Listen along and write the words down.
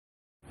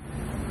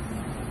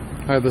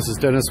Hi, this is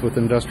Dennis with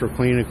Industrial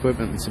Clean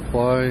Equipment and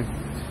Supply,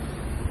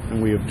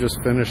 and we have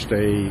just finished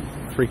a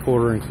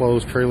 3/4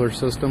 enclosed trailer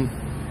system.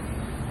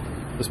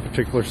 This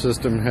particular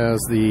system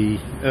has the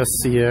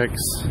SCX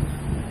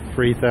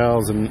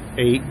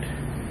 3008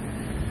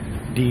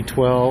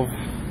 D12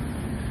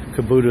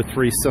 KUBOTA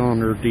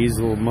 3-cylinder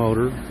diesel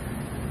motor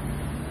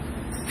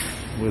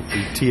with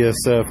the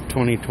TSF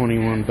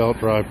 2021 belt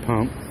drive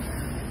pump.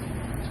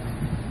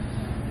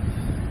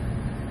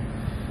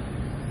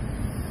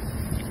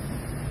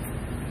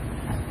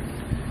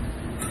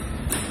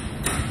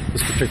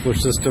 This particular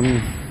system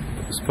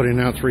is putting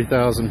out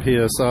 3,000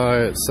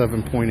 psi at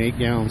 7.8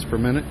 gallons per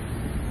minute,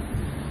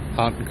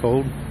 hot and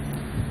cold,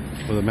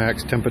 with a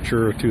max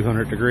temperature of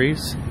 200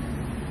 degrees.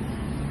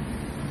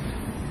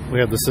 We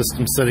have the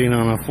system sitting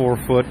on a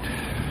 4-foot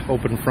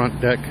open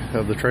front deck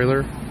of the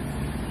trailer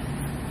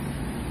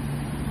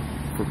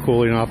for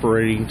cooling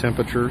operating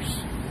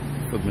temperatures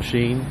for the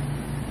machine,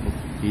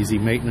 easy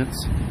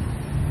maintenance.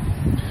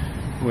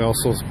 We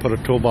also put a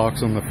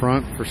toolbox on the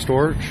front for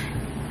storage.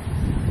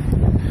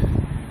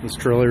 This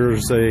trailer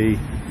is a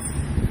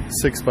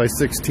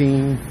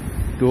 6x16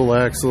 dual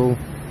axle,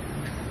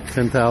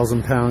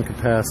 10,000 pound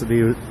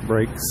capacity with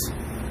brakes.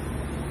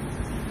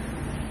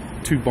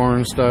 2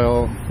 barn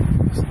style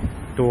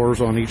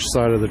doors on each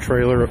side of the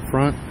trailer up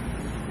front,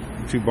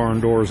 2 barn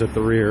doors at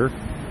the rear.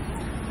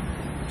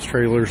 This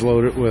trailer is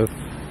loaded with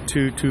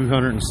 2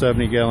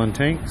 270 gallon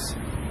tanks.